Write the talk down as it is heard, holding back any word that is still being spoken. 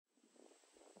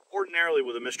ordinarily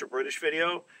with a Mr. British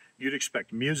video, you'd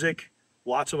expect music,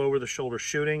 lots of over-the-shoulder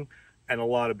shooting, and a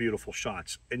lot of beautiful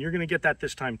shots. And you're going to get that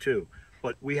this time too.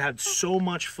 But we had so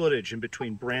much footage in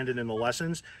between Brandon and the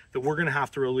lessons that we're going to have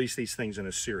to release these things in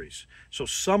a series. So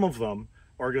some of them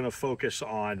are going to focus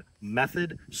on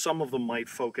method. Some of them might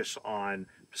focus on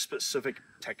specific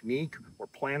technique or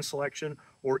plan selection,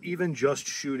 or even just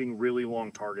shooting really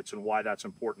long targets and why that's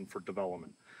important for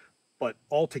development. But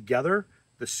altogether,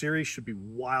 the series should be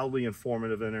wildly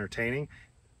informative and entertaining.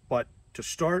 But to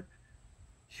start,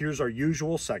 here's our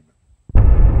usual segment.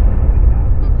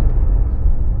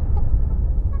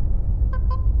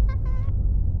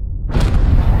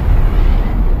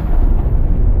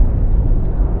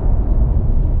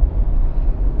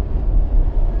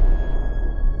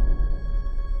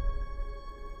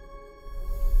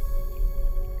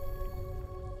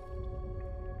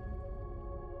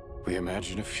 We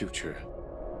imagine a future,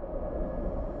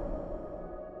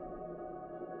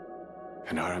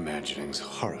 and our imaginings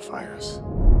horrify us.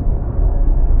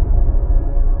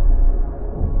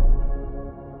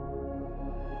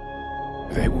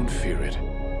 They won't fear it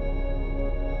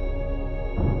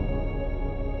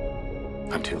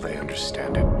until they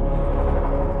understand it.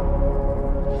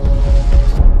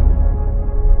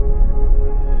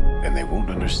 And they won't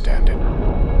understand it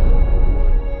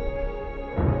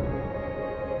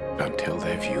until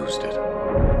they've used it.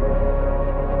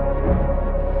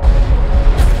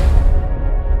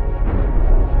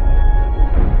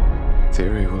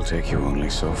 Theory will take you only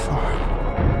so far.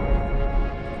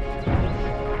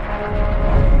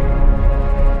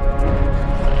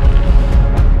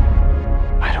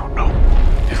 I don't know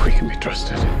if we can be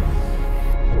trusted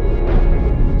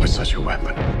with such a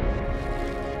weapon.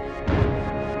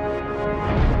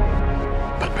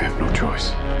 But we have no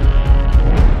choice.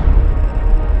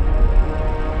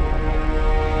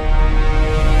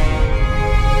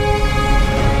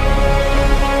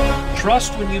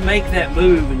 Trust when you make that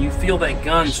move and you feel that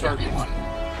gun start.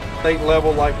 State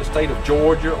level like the state of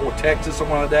Georgia or Texas,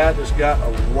 something like that, that's got a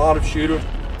lot of shooters.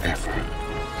 Ever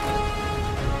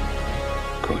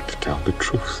going to tell the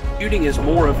truth? Shooting is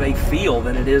more of a feel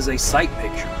than it is a sight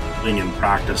picture. Shooting in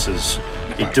practice is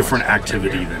a different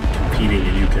activity than competing,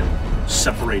 and you can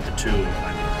separate the two.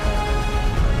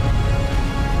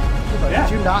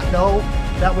 Did you not know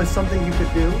that was something you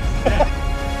could do?